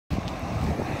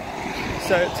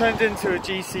So it turned into a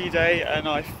GC day and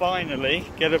I finally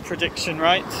get a prediction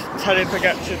right. Tadej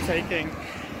Pogacar taking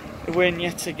the win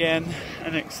yet again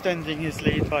and extending his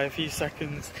lead by a few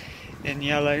seconds in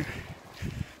yellow.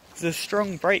 It's a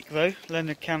strong break though.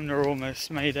 Leonard Kamner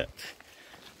almost made it.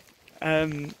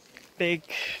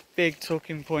 Big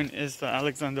talking point is that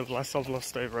Alexander Vlasov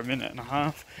lost over a minute and a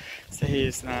half, so he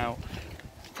is now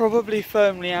probably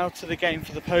firmly out of the game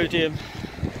for the podium.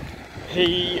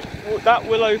 That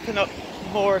will open up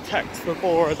more attacks for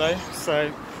Bora though,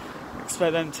 so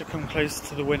expect them to come close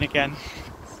to the win again.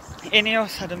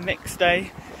 Ineos had a mixed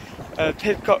day.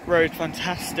 Pidcock rode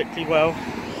fantastically well,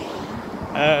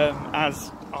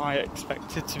 as I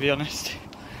expected, to be honest.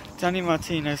 Danny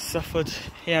Martinez suffered.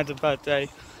 He had a bad day.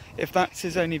 If that's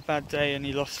his only bad day and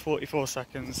he lost 44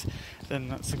 seconds, then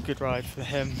that's a good ride for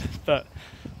him. But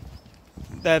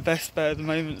their best bet at the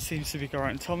moment seems to be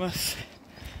Geraint Thomas.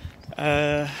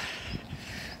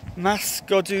 Mas,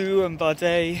 Godou and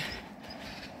Bardet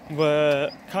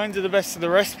were kind of the best of the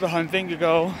rest behind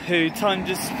Vingegaard, who timed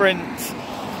his sprint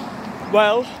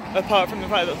well, apart from the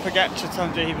fact that Pogacar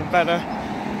timed it even better.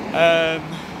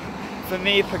 For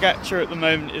me, Pogacar at the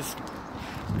moment is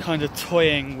kind of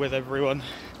toying with everyone,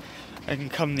 and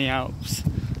come the Alps,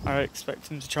 I expect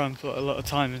him to try and put a lot of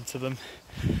time into them.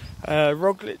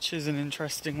 Roglic is an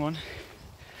interesting one.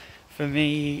 For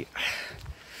me,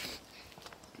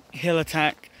 he'll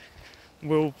attack.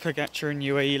 Will Pogacar and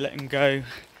UAE let him go?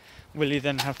 Will he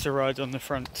then have to ride on the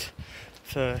front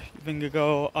for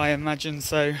Vingegaard? I imagine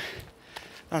so.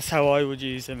 That's how I would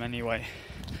use him anyway,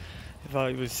 if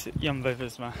I was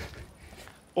Jumbo-Visma.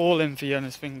 All in for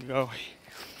Jonas Vingegaard.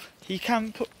 He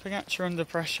can put Pogacar under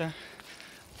pressure,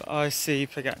 but I see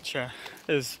Pogacar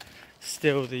as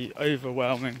still the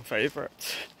overwhelming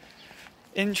favourite.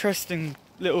 Interesting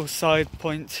little side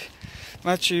point.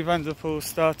 Mathieu van der Poel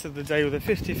started the day with a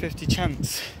 50-50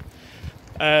 chance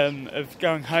of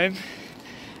going home,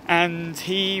 and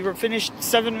he finished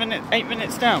 8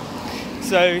 minutes down.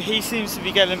 So he seems to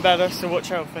be getting better, so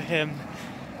watch out for him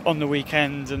on the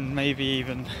weekend and maybe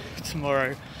even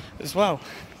tomorrow as well.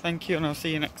 Thank you, and I'll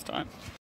see you next time.